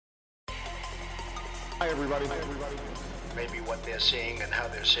maybe what they're seeing and how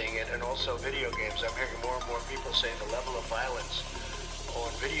they're seeing it, and also video games. I'm hearing more and more people say the level of violence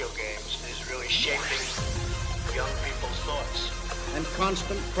on video games is really shaping young people's thoughts. And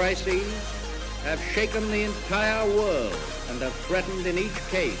constant crises have shaken the entire world and have threatened in each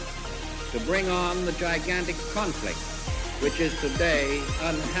case to bring on the gigantic conflict which is today,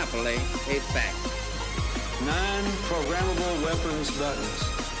 unhappily, a fact. 9 programmable weapons buttons.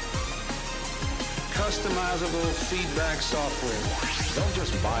 Customizable feedback software. Don't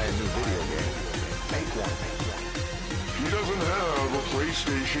just buy a new video game. Make one. He doesn't have a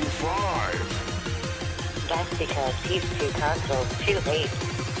PlayStation 5. That's because he's 2 consoles too late.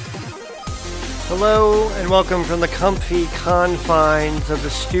 Hello and welcome from the comfy confines of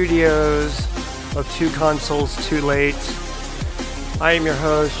the studios of 2 Consoles Too Late. I am your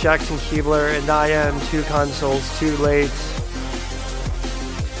host, Jackson Keebler, and I am 2 Consoles Too Late.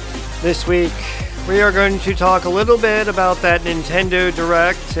 This week, we are going to talk a little bit about that Nintendo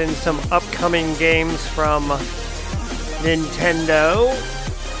Direct and some upcoming games from Nintendo,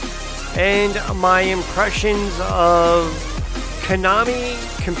 and my impressions of Konami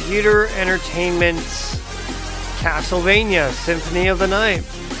Computer Entertainment's Castlevania Symphony of the Night.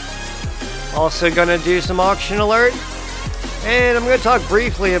 Also going to do some auction alert, and I'm going to talk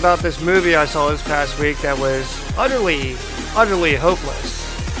briefly about this movie I saw this past week that was utterly hopeless.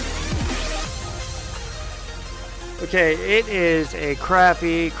 Okay, it is a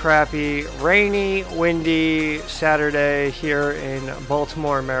crappy, rainy, windy Saturday here in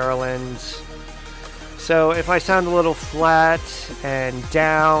Baltimore, Maryland. So if I sound a little flat and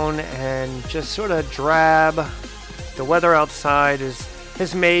down and just sort of drab, the weather outside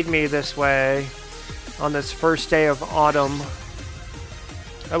has made me this way on this first day of autumn.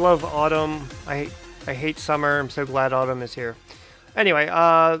 I love autumn. I hate summer. I'm so glad autumn is here. Anyway,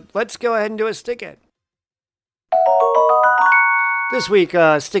 let's go ahead and do a Stick It. This week,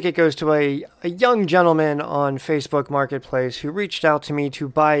 Stick It goes to a young gentleman on Facebook Marketplace who reached out to me to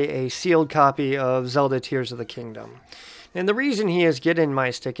buy a sealed copy of Zelda Tears of the Kingdom. And the reason he is getting my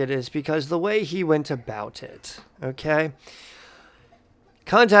Stick It is because the way he went about it, okay?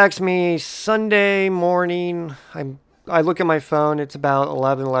 Contacts me Sunday morning. I look at my phone, it's about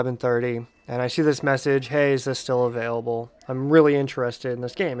 11:30, and I see this message, hey, is this still available? I'm really interested in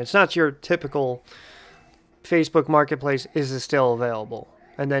this game. It's not your typical Facebook Marketplace, is it still available?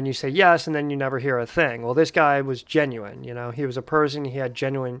 And then you say yes, and then you never hear a thing. Well, this guy was genuine, you know. He was a person, he had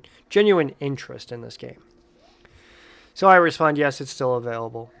genuine interest in this game. So I respond, yes, it's still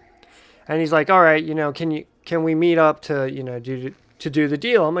available. And he's like, all right, you know, can we meet up to, you know, do the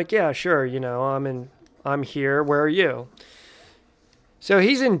deal? I'm like, yeah, sure, you know, I'm here, where are you? So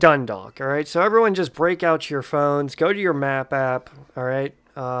he's in Dundalk, all right? So everyone just break out your phones, go to your map app, all right?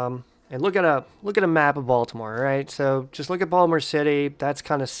 And look at a map of Baltimore, right? So just look at Baltimore City. That's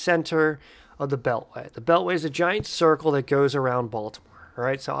kind of center of the Beltway. The Beltway is a giant circle that goes around Baltimore, all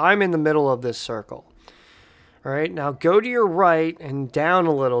right? So I'm in the middle of this circle, all right? Now go to your right and down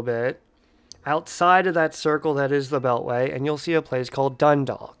a little bit outside of that circle that is the Beltway, and you'll see a place called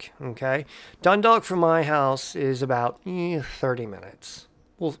Dundalk, okay? Dundalk from my house is about 30 minutes.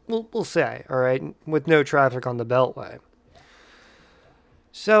 We'll say, all right, with no traffic on the Beltway.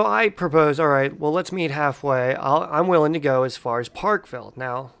 So I propose, all right, well, let's meet halfway. I'm willing to go as far as Parkville.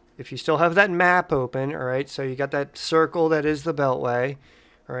 Now, if you still have that map open, all right, so you got that circle that is the Beltway,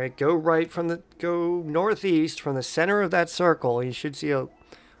 all right, go northeast from the center of that circle. You should see a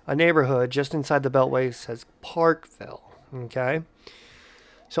neighborhood just inside the Beltway that says Parkville, okay?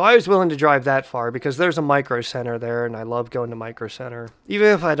 So I was willing to drive that far because there's a Micro Center there, and I love going to Micro Center. Even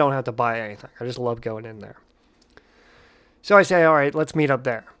if I don't have to buy anything, I just love going in there. So I say, all right, let's meet up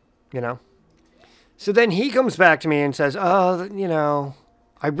there, you know. So then he comes back to me and says, oh, you know,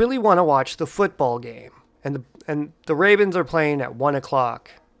 I really want to watch the football game. And the Ravens are playing at 1 o'clock,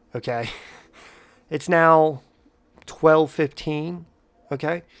 okay? It's now 12:15,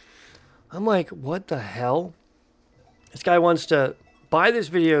 okay? I'm like, what the hell? This guy wants to buy this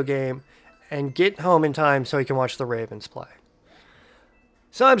video game and get home in time so he can watch the Ravens play.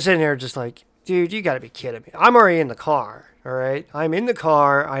 So I'm sitting here just like, dude, you got to be kidding me. I'm already in the car, all right? I'm in the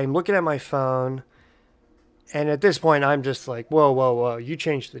car. I'm looking at my phone. And at this point, I'm just like, whoa. You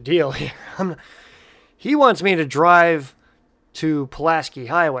changed the deal here. He wants me to drive to Pulaski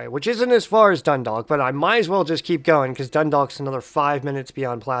Highway, which isn't as far as Dundalk, but I might as well just keep going because Dundalk's another 5 minutes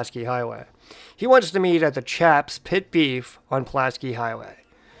beyond Pulaski Highway. He wants to meet at the Chaps Pit Beef on Pulaski Highway.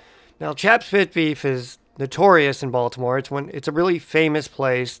 Now, Chaps Pit Beef is notorious in Baltimore. It's a really famous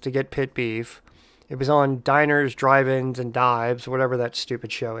place to get pit beef. It was on Diners, Drive-Ins, and Dives, whatever that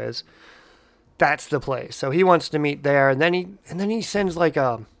stupid show is. that's the place. So he wants to meet there, and then he sends like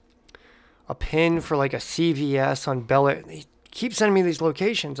a pin for like a CVS on Bella. He keeps sending me these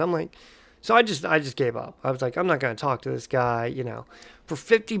locations. I'm like, so I just gave up. I was like, I'm not going to talk to this guy, for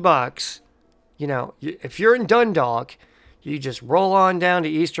 $50, if you're in Dundalk, you just roll on down to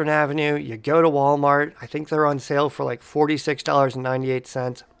Eastern Avenue, you go to Walmart. I think they're on sale for like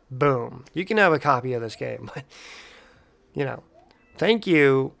 $46.98. Boom. You can have a copy of this game. Thank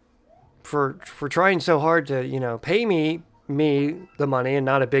you for trying so hard to, pay me the money and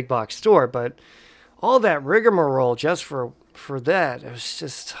not a big box store, but all that rigmarole just for that, it was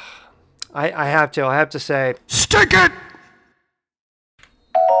just, I have to say, stick it!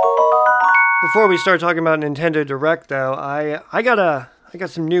 Before we start talking about Nintendo Direct, though, I got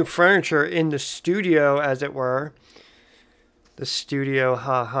some new furniture in the studio, as it were. The studio,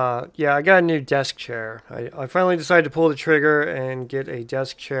 haha. Yeah, I got a new desk chair. I finally decided to pull the trigger and get a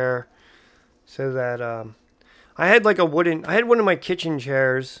desk chair, so that I had one of my kitchen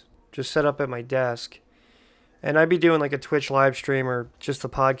chairs just set up at my desk, and I'd be doing like a Twitch live stream or just a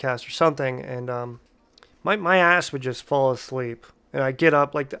podcast or something, and my ass would just fall asleep. And I get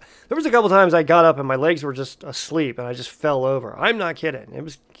up there was a couple times I got up and my legs were just asleep and I just fell over. I'm not kidding. It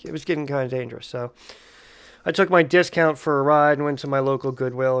was getting kind of dangerous. So I took my discount for a ride and went to my local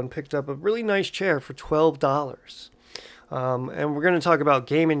Goodwill and picked up a really nice chair for $12. And we're going to talk about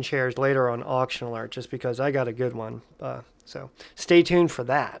gaming chairs later on Auction Alert, just because I got a good one. So stay tuned for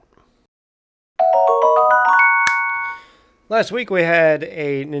that. Last week we had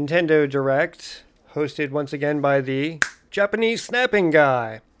a Nintendo Direct, hosted once again by the Japanese snapping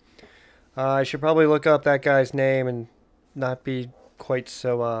guy. I should probably look up that guy's name and not be quite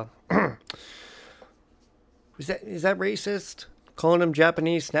so, is that racist? Calling him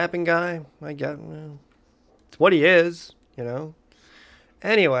Japanese snapping guy? I guess, it's what he is,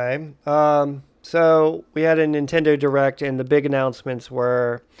 Anyway, so we had a Nintendo Direct, and the big announcements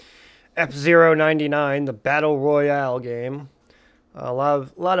were F-Zero 99, the Battle Royale game. A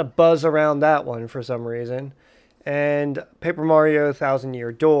lot of buzz around that one for some reason. And Paper Mario Thousand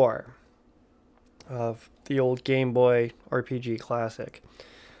Year Door, of the old Game Boy RPG classic.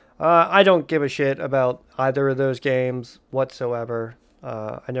 I don't give a shit about either of those games whatsoever.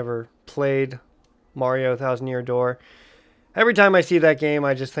 I never played Mario Thousand Year Door. Every time I see that game,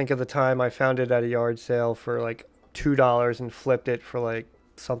 I just think of the time I found it at a yard sale for like $2 and flipped it for like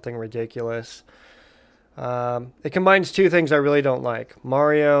something ridiculous. It combines two things I really don't like: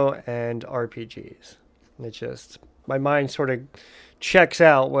 Mario and RPGs. It just, my mind sort of checks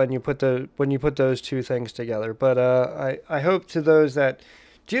out when you put those two things together. But I hope to those that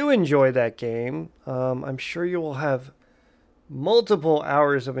do enjoy that game, I'm sure you will have multiple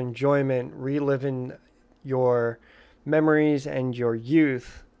hours of enjoyment reliving your memories and your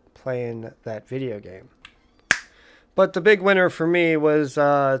youth playing that video game. But the big winner for me was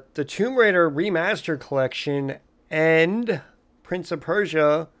the Tomb Raider Remastered Collection and Prince of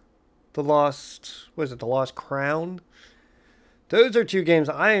Persia, The Lost Crown? Those are two games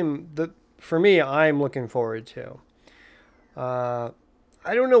I'm looking forward to.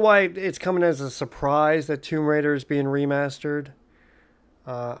 I don't know why it's coming as a surprise that Tomb Raider is being remastered.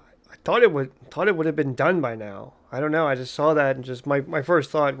 I thought it would have been done by now. I don't know. I just saw that and just my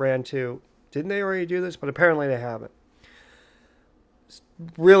first thought ran to, didn't they already do this? But apparently they haven't.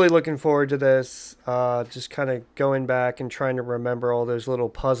 Really looking forward to this. Just kind of going back and trying to remember all those little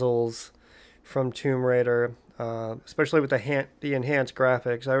puzzles from Tomb Raider, especially with the enhanced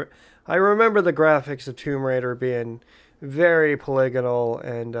graphics. I remember the graphics of Tomb Raider being very polygonal,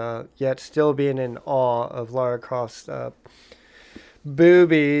 and yet still being in awe of Lara Croft's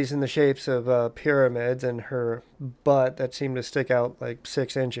boobies in the shapes of pyramids, and her butt that seemed to stick out like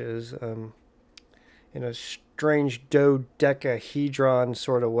 6 inches in a strange dodecahedron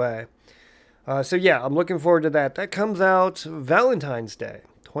sort of way. So yeah, I'm looking forward to that. That comes out Valentine's Day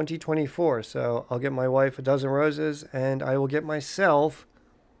 2024, so I'll get my wife a dozen roses, and I will get myself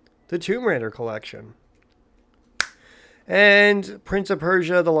the Tomb Raider collection. And Prince of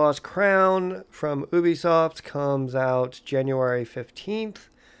Persia: The Lost Crown from Ubisoft comes out January 15th.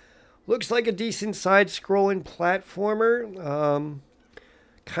 Looks like a decent side-scrolling platformer.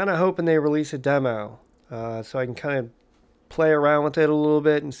 Kind of hoping they release a demo so I can kind of play around with it a little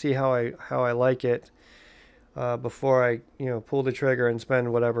bit and see how I like it before I pull the trigger and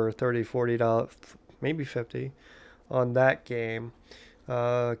spend whatever $30-$40, maybe $50 on that game.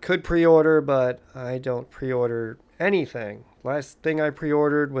 Could pre-order, but I don't pre-order anything. Last thing I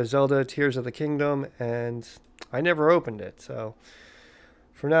pre-ordered was Zelda Tears of the Kingdom, and I never opened it. So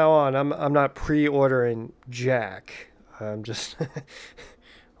from now on, I'm not pre-ordering jack. I'm just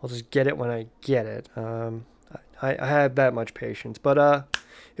I'll just get it when I get it. I have that much patience. But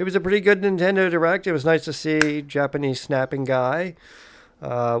it was a pretty good Nintendo Direct. It was nice to see Japanese snapping guy.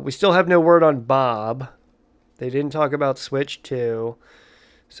 We still have no word on Bob. They didn't talk about Switch 2.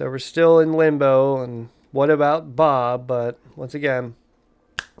 So we're still in limbo. And what about Bob? But once again,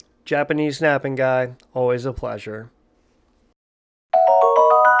 Japanese snapping guy, always a pleasure.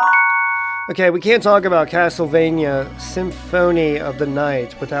 Okay, we can't talk about Castlevania Symphony of the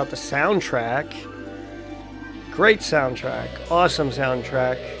Night without the soundtrack. Great soundtrack. Awesome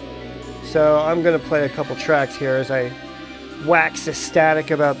soundtrack. So I'm going to play a couple tracks here as I wax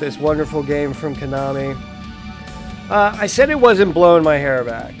ecstatic about this wonderful game from Konami. I said it wasn't blowing my hair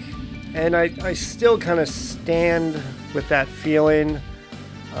back. And I still kind of stand with that feeling.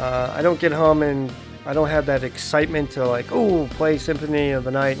 I don't get home and I don't have that excitement to like, oh, play Symphony of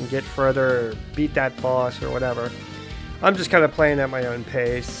the Night and get further or beat that boss or whatever. I'm just kind of playing at my own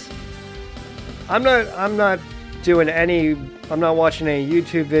pace. I'm not watching any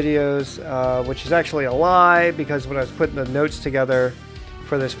YouTube videos, which is actually a lie because when I was putting the notes together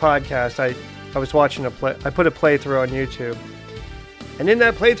for this podcast, I was watching I put a playthrough on YouTube. And in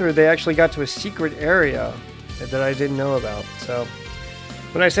that playthrough, they actually got to a secret area that I didn't know about. So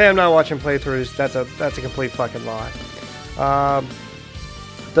when I say I'm not watching playthroughs, that's a complete fucking lie.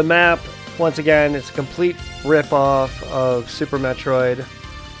 The map, once again, it's a complete rip-off of Super Metroid.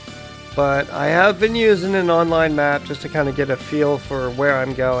 But I have been using an online map just to kind of get a feel for where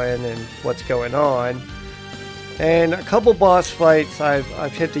I'm going and what's going on. And a couple boss fights I've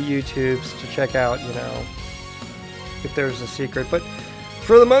hit the YouTubes to check out, you know, if there's a secret. But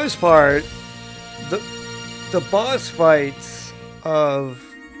for the most part, the boss fights of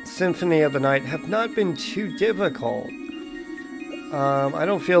Symphony of the Night have not been too difficult. I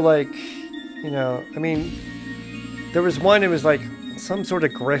don't feel like, you know, I mean, there was one, it was like some sort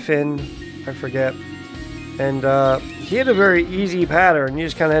of griffin, I forget, and he had a very easy pattern. You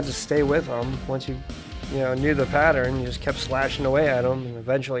just kind of had to stay with him. Once you knew the pattern, you just kept slashing away at him, and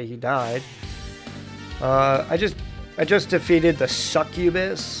eventually he died. I just defeated the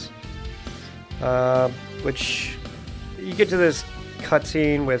Succubus, which you get to this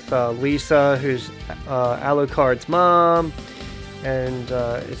cutscene with Lisa, who's Alucard's mom, and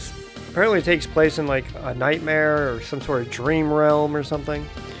it's apparently takes place in like a nightmare or some sort of dream realm or something.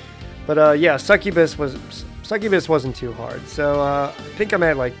 But yeah, Succubus wasn't too hard. So I think I'm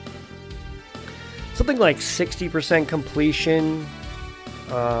at like something like 60% completion.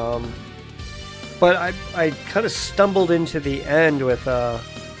 But I kind of stumbled into the end with I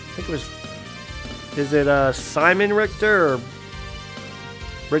think it was, is it Simon Richter or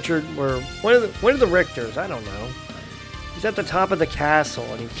Richard, or one of the Richters, I don't know. He's at the top of the castle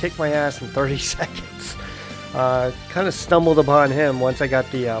and he kicked my ass in 30 seconds. Kind of stumbled upon him once I got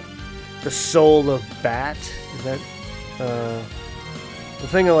the Soul of Bat. Is that the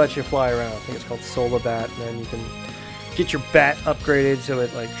thing that lets you fly around? I think it's called Soul of Bat, and then you can get your bat upgraded so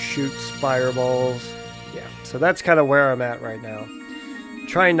it like shoots fireballs. Yeah, so that's kind of where I'm at right now.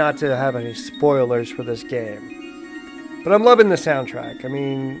 Trying not to have any spoilers for this game. But I'm loving the soundtrack. I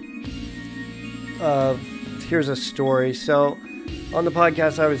mean, here's a story. So, on the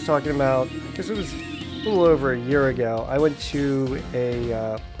podcast I was talking about, I guess it was a little over a year ago, I went to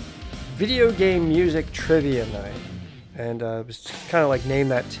a video game music trivia night. And it was kind of like Name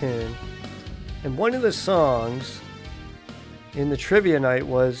That Tune. And one of the songs in the trivia night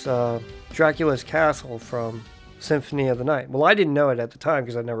was Dracula's Castle from Symphony of the Night. Well, I didn't know it at the time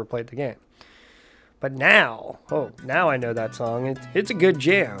because I never played the game. But now I know that song. It's a good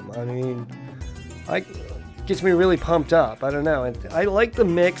jam. I mean, it gets me really pumped up. I don't know. I like the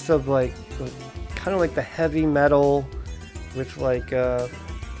mix of like, kind of like the heavy metal with like a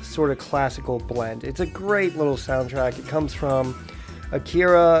sort of classical blend. It's a great little soundtrack. It comes from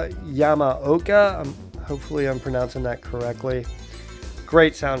Akira Yamaoka. Hopefully I'm pronouncing that correctly.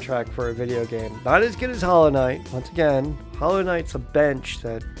 Great soundtrack for a video game. Not as good as Hollow Knight. Once again, Hollow Knight's a bench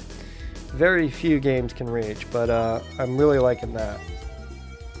that very few games can reach, but I'm really liking that.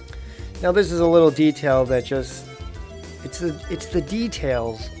 Now this is a little detail that just, it's the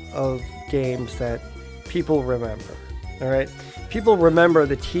details of games that people remember. Alright? People remember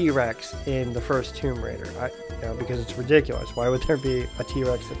the T-Rex in the first Tomb Raider, because it's ridiculous. Why would there be a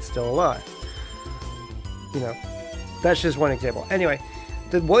T-Rex that's still alive? You know, that's just one example. Anyway,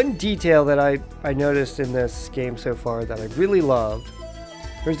 the one detail that I noticed in this game so far that I really loved,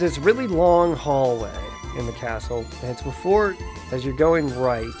 there's this really long hallway in the castle, and it's before, as you're going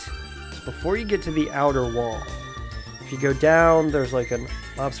right, it's before you get to the outer wall. If you go down, there's like an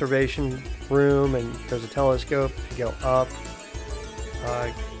observation room, and there's a telescope. If you go up,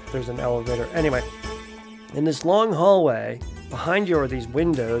 if there's an elevator. Anyway, in this long hallway, behind you are these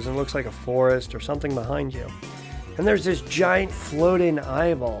windows, and it looks like a forest or something behind you. And there's this giant floating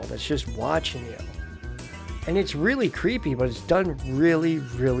eyeball that's just watching you. And it's really creepy, but it's done really,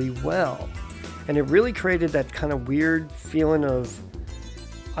 really well. And it really created that kind of weird feeling of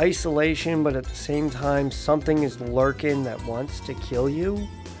isolation, but at the same time, something is lurking that wants to kill you.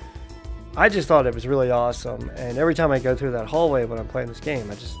 I just thought it was really awesome. And every time I go through that hallway when I'm playing this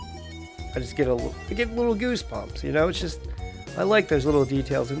game, I just get little goosebumps. You know, it's just, I like those little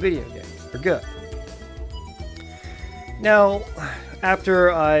details in video games. They're good. Now,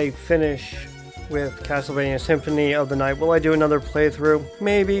 after I finish with Castlevania Symphony of the Night, will I do another playthrough?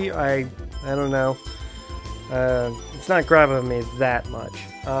 Maybe. I don't know. It's not grabbing me that much.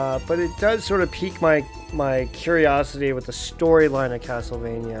 But it does sort of pique my curiosity with the storyline of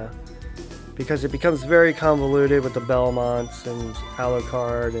Castlevania, because it becomes very convoluted with the Belmonts and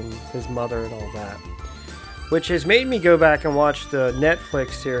Alucard and his mother and all that, which has made me go back and watch the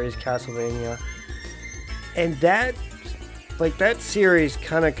Netflix series Castlevania, and that series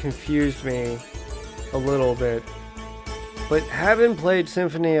kind of confused me a little bit. But having played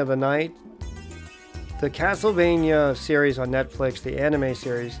Symphony of the Night, the Castlevania series on Netflix, the anime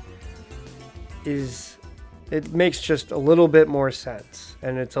series, it makes just a little bit more sense,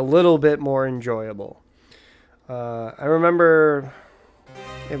 and it's a little bit more enjoyable. I remember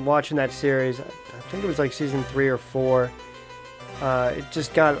in watching that series, I think it was like season 3 or 4, it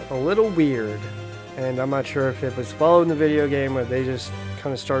just got a little weird, and I'm not sure if it was following the video game or they just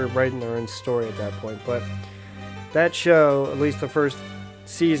kind of started writing their own story at that point. But that show, at least the first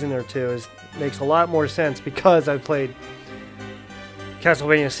season or two, makes a lot more sense because I played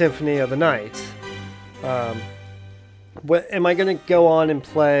Castlevania Symphony of the Night. Am I going to go on and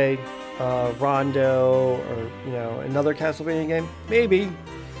play Rondo or another Castlevania game? Maybe.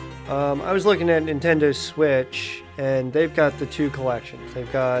 I was looking at Nintendo Switch, and they've got the 2 collections.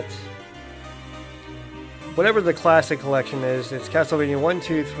 They've got whatever the classic collection is. It's Castlevania 1,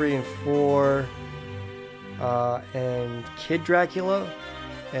 2, 3, and 4, and Kid Dracula,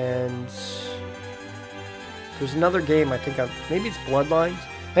 and there's another game I think maybe it's Bloodlines.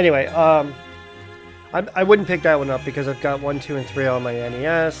 Anyway, I wouldn't pick that one up because I've got 1, 2, and 3 on my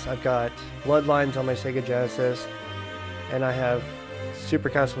NES. I've got Bloodlines on my Sega Genesis, and I have Super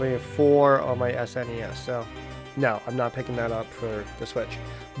Castlevania 4 on my SNES. So, no, I'm not picking that up for the Switch.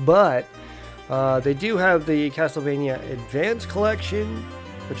 But they do have the Castlevania Advance Collection,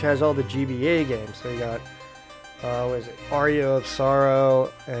 which has all the GBA games. So you got, Aria of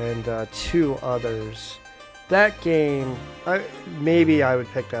Sorrow and 2 others. That game, maybe I would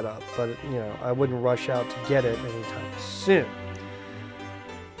pick that up, but I wouldn't rush out to get it anytime soon.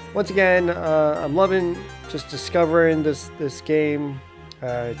 Once again, I'm loving just discovering this game.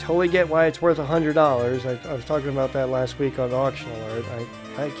 I totally get why it's worth $100. I was talking about that last week on Auction Alert.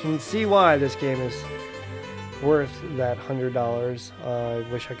 I can see why this game is worth that $100.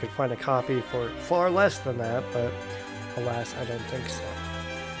 I wish I could find a copy for far less than that, but alas, I don't think so.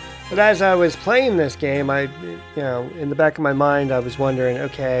 But as I was playing this game, in the back of my mind, I was wondering,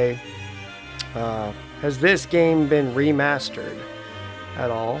 okay, has this game been remastered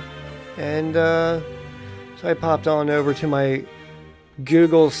at all? And so I popped on over to my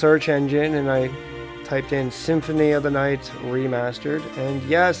Google search engine and I typed in Symphony of the Night Remastered, and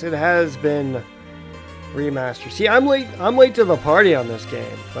yes, it has been remastered. See, I'm late to the party on this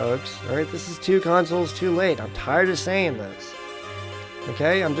game, folks. All right, this is 2 consoles too late. I'm tired of saying this.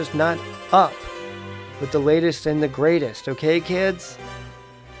 Okay, I'm just not up with the latest and the greatest. Okay, kids?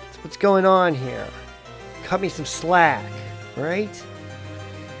 That's what's going on here. Cut me some slack, right?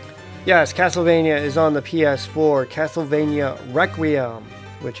 Yes, Castlevania is on the PS4. Castlevania Requiem,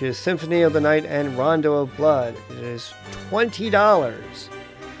 which is Symphony of the Night and Rondo of Blood. It is $20,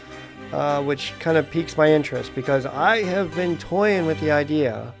 which kind of piques my interest because I have been toying with the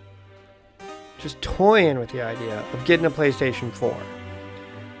idea of getting a PlayStation 4.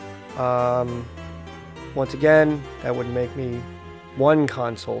 Once again, that would make me 1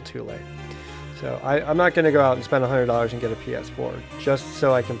 console too late. So I'm not going to go out and spend $100 and get a PS4 just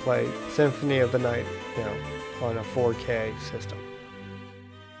so I can play Symphony of the Night, on a 4K system.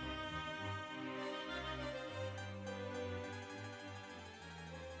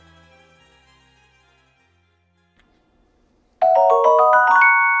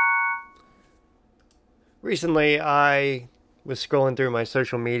 Recently, I was scrolling through my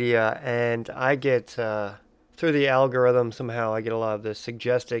social media, and I get, through the algorithm somehow, I get a lot of this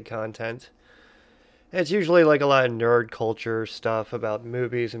suggested content. It's usually like a lot of nerd culture stuff about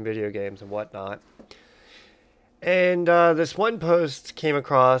movies and video games and whatnot. And this one post came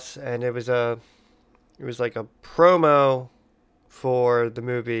across, and it was like a promo for the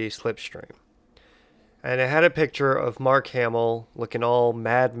movie Slipstream. And it had a picture of Mark Hamill looking all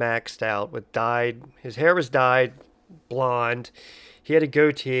Mad Maxed out with his hair was dyed blonde. He had a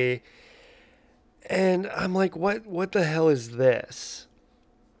goatee. And I'm like, what the hell is this?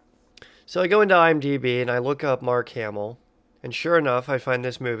 So I go into IMDb and I look up Mark Hamill. And sure enough, I find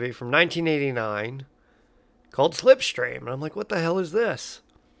this movie from 1989 called Slipstream. And I'm like, what the hell is this?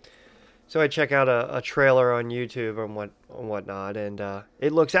 So I check out a trailer on YouTube and whatnot. And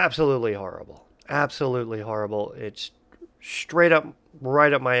it looks absolutely horrible. Absolutely horrible. It's straight up,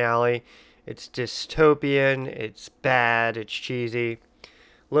 right up my alley. It's dystopian. It's bad. It's cheesy.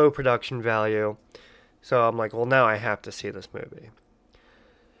 Low production value. So I'm like, well, now I have to see this movie.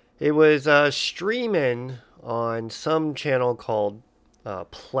 It was streaming on some channel called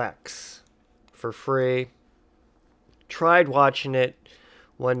Plex for free. Tried watching it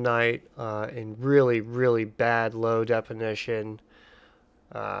one night in really, really bad low definition.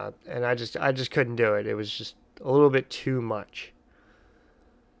 And I just couldn't do it. It was just a little bit too much.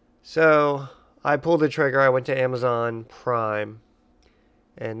 So I pulled the trigger. I went to Amazon Prime,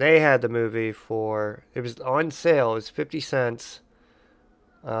 and they had the movie it was on sale. It was 50 cents.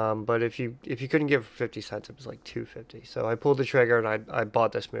 But if you couldn't give 50 cents, it was like $2.50. So I pulled the trigger and I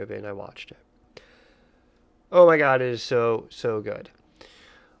bought this movie and I watched it. Oh my God, it is so good.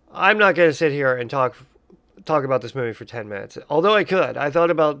 I'm not going to sit here and talk about this movie for 10 minutes. Although I could. I thought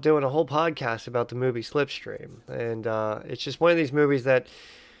about doing a whole podcast about the movie Slipstream. And it's just one of these movies that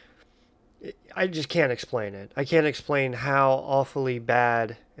I just can't explain it. I can't explain how awfully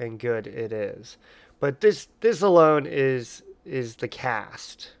bad and good it is. But this alone is the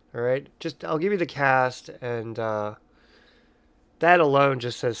cast. All right? I'll give you the cast, and that alone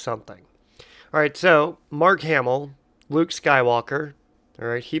just says something. All right, so Mark Hamill, Luke Skywalker. All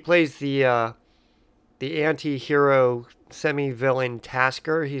right, he plays the anti-hero semi-villain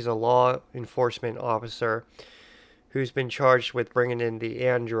Tasker. He's a law enforcement officer who's been charged with bringing in the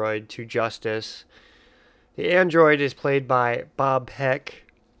android to justice. The android is played by Bob Peck.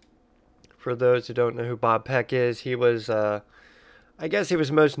 For those who don't know who Bob Peck is, he was, I guess he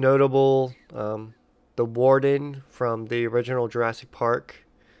was most notable, the warden from the original Jurassic Park,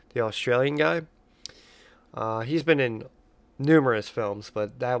 the Australian guy. He's been in numerous films,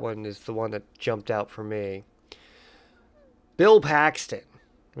 but that one is the one that jumped out for me. Bill Paxton.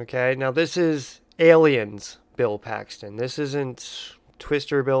 Okay, now this is Aliens Bill Paxton. This isn't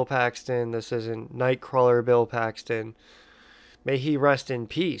Twister Bill Paxton. This isn't Nightcrawler Bill Paxton. May he rest in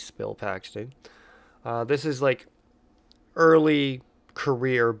peace, Bill Paxton. This is like early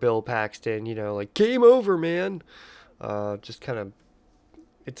career Bill Paxton, like game over, man. Just kind of,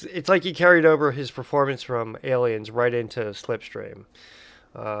 it's like he carried over his performance from Aliens right into Slipstream.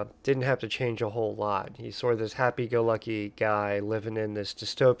 Didn't have to change a whole lot. He's sort of this happy-go-lucky guy living in this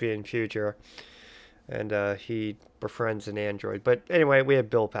dystopian future, and he befriends an android. But anyway, we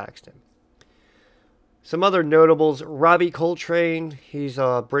have Bill Paxton. Some other notables: Robbie Coltrane. He's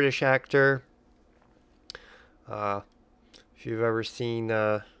a British actor. If you've ever seen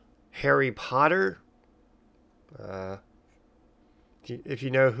Harry Potter, if you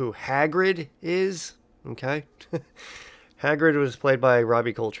know who Hagrid is, okay? Hagrid was played by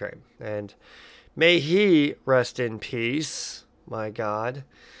Robbie Coltrane. And may he rest in peace. My God.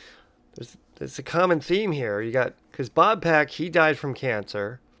 There's a common theme here. Because Bob Peck, he died from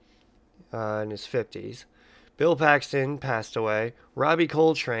cancer in his 50s. Bill Paxton passed away. Robbie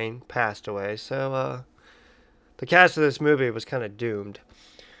Coltrane passed away. So the cast of this movie was kind of doomed.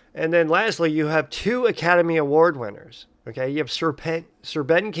 And then lastly, you have 2 Academy Award winners. Okay, you have Sir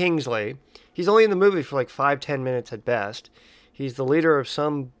Ben Kingsley. He's only in the movie for like 5-10 minutes at best. He's the leader of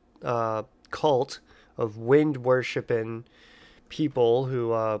some cult of wind-worshipping people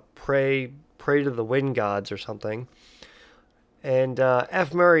who pray to the wind gods or something. And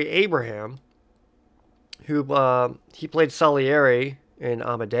F. Murray Abraham, who he played Salieri in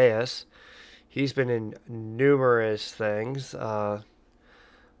Amadeus. He's been in numerous things. I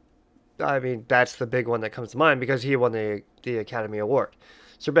mean, that's the big one that comes to mind because he won the Academy Award.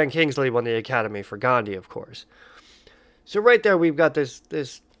 Sir Ben Kingsley won the Academy for Gandhi, of course. So right there, we've got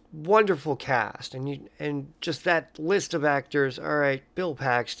this wonderful cast, and just that list of actors. All right, Bill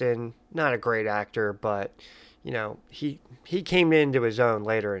Paxton, not a great actor, but he came into his own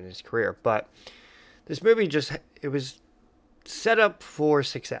later in his career. But this movie it was set up for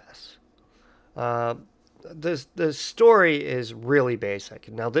success. The story is really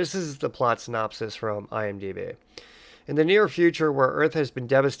basic. Now, this is the plot synopsis from IMDb. In the near future, where Earth has been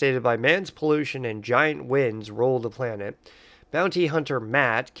devastated by man's pollution and giant winds rule the planet, bounty hunter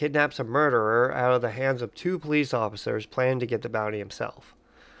Matt kidnaps a murderer out of the hands of 2 police officers planning to get the bounty himself.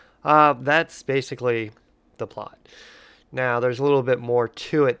 That's basically the plot. Now, there's a little bit more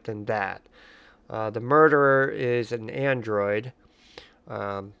to it than that. The murderer is an android,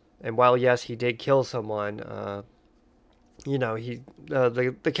 and while, yes, he did kill someone,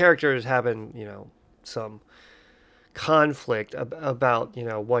 the character is having, some conflict about,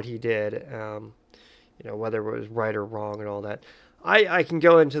 what he did, whether it was right or wrong and all that. I can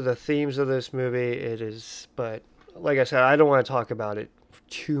go into the themes of this movie, but like I said, I don't want to talk about it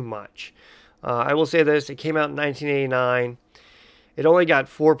too much. I will say this, it came out in 1989. It only got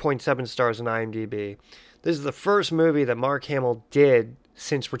 4.7 stars on IMDb. This is the first movie that Mark Hamill did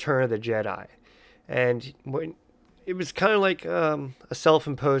since Return of the Jedi. And it was kind of like a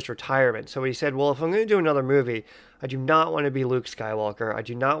self-imposed retirement. So he said, well, if I'm going to do another movie, I do not want to be Luke Skywalker. I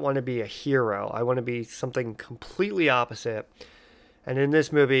do not want to be a hero. I want to be something completely opposite. And in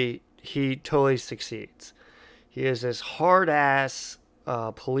this movie, he totally succeeds. He is this hard-ass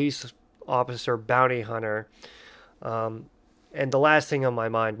police officer bounty hunter. And the last thing on my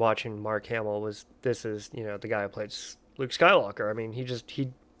mind watching Mark Hamill was, this is, the guy who plays Luke Skywalker. I mean, he does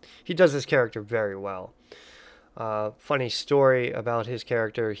this character very well. Funny story about his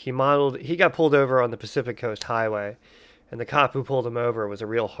character. He got pulled over on the Pacific Coast Highway, and the cop who pulled him over was a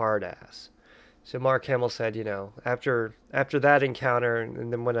real hard ass. So Mark Hamill said, after that encounter,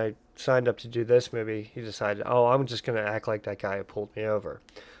 and then when I signed up to do this movie, he decided, I'm just going to act like that guy who pulled me over.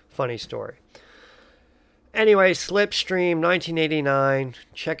 Funny story. Anyway, Slipstream, 1989.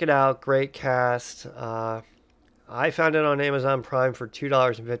 Check it out. Great cast. I found it on Amazon Prime for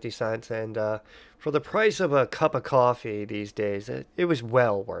 $2.50, and for the price of a cup of coffee these days, it was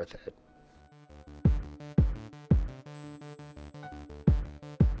well worth it.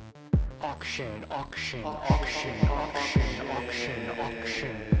 Auction.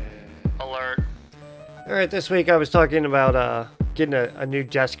 Alert. Alright, this week I was talking about getting a new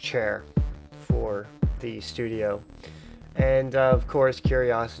desk chair for the studio. And of course,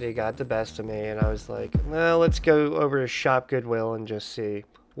 curiosity got the best of me, and I was like, well, let's go over to Shop Goodwill and just see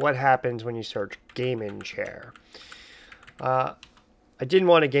what happens when you search gaming chair. I didn't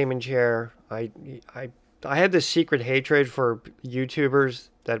want a gaming chair. I had this secret hatred for YouTubers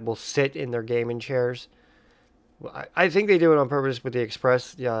that will sit in their gaming chairs. I think they do it on purpose with the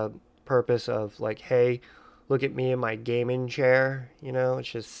express purpose of like, hey, look at me in my gaming chair. It's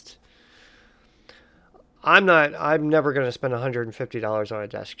just, I'm never going to spend $150 on a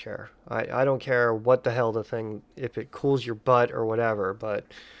desk chair. I don't care what the hell the thing, if it cools your butt or whatever, but,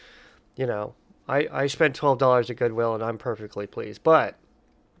 I spent $12 at Goodwill and I'm perfectly pleased. But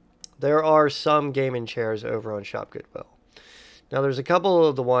there are some gaming chairs over on Shop Goodwill. Now, there's a couple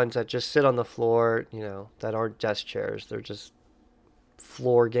of the ones that just sit on the floor, that aren't desk chairs. They're just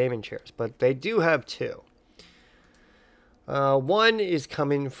floor gaming chairs. But they do have 2. One is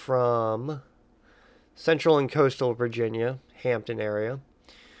coming from Central and Coastal Virginia, Hampton area.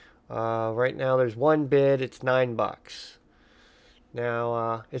 Right now there's one bid. It's $9.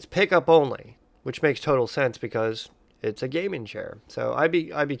 Now it's pickup only, which makes total sense because it's a gaming chair. So I'd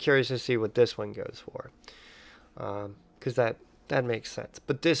be curious to see what this one goes for, because that makes sense.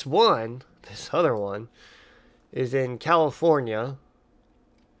 But this other one, is in California,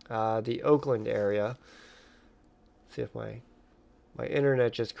 the Oakland area. Let's see if my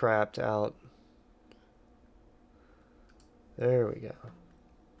internet just crapped out. There we go.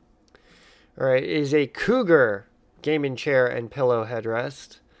 Alright, is a Cougar gaming chair and pillow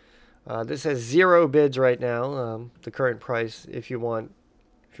headrest. This has 0 bids right now. The current price, if you want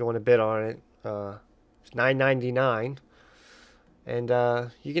to bid on it, it's $9.99. And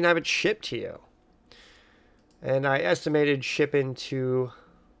you can have it shipped to you. And I estimated shipping to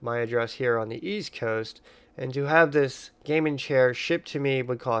my address here on the East Coast, and to have this gaming chair shipped to me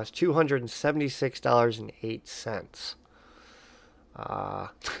would cost $276.08.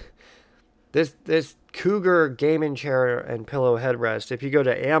 This Cougar gaming chair and pillow headrest, if you go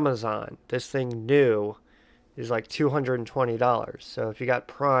to Amazon, this thing new is like $220. So if you got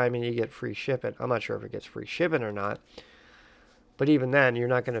Prime and you get free shipping, I'm not sure if it gets free shipping or not, but even then, you're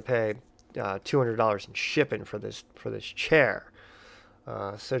not going to pay $200 in shipping for this chair.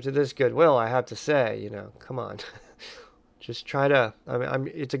 So to this Goodwill, I have to say, come on, just try to.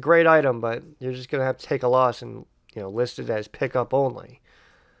 It's a great item, but you're just going to have to take a loss and list it as pickup only.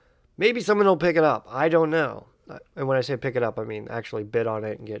 Maybe someone will pick it up. I don't know. And when I say pick it up, I mean actually bid on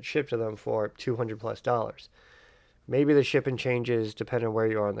it and get shipped to them for $200+. Maybe the shipping changes depending on where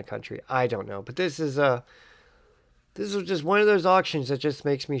you are in the country. I don't know. But this is This is just one of those auctions that just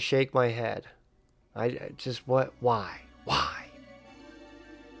makes me shake my head. I just, what? Why? Why?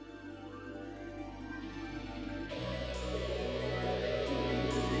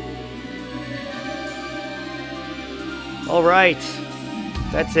 All right.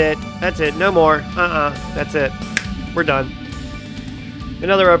 That's it. That's it. No more. That's it. We're done.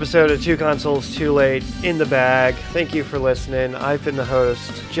 Another episode of Two Consoles Too Late in the bag. Thank you for listening. I've been the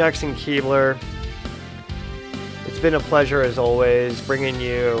host, Jackson Keebler. It's been a pleasure as always, bringing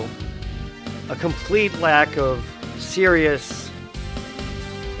you a complete lack of serious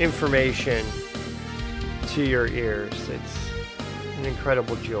information to your ears. It's an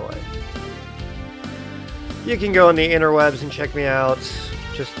incredible joy. You can go on the interwebs and check me out.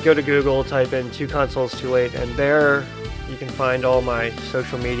 Just go to Google, type in Two Consoles Too Late, and there you can find all my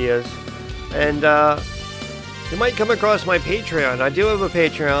social medias. And you might come across my Patreon. I do have a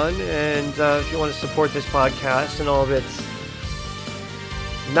Patreon, and if you want to support this podcast and all of its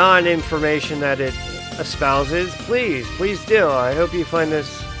non-information that it espouses, please do. I hope you find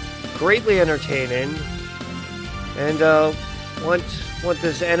this greatly entertaining and want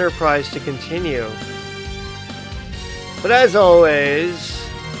this enterprise to continue. But as always,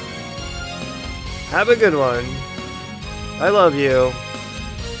 have a good one. I love you.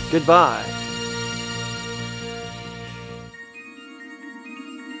 Goodbye.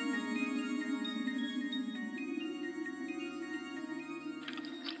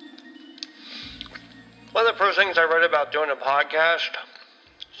 One of the first things I read about doing a podcast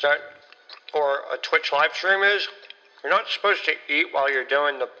or a Twitch live stream is you're not supposed to eat while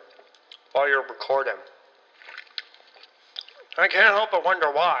you're recording. I can't help but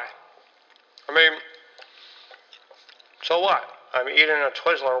wonder why. I mean, so what? I'm eating a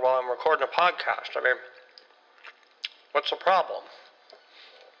Twizzler while I'm recording a podcast. I mean, what's the problem?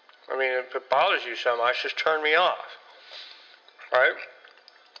 I mean, if it bothers you so much, just turn me off. Right?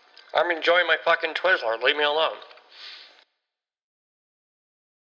 I'm enjoying my fucking Twizzler. Leave me alone.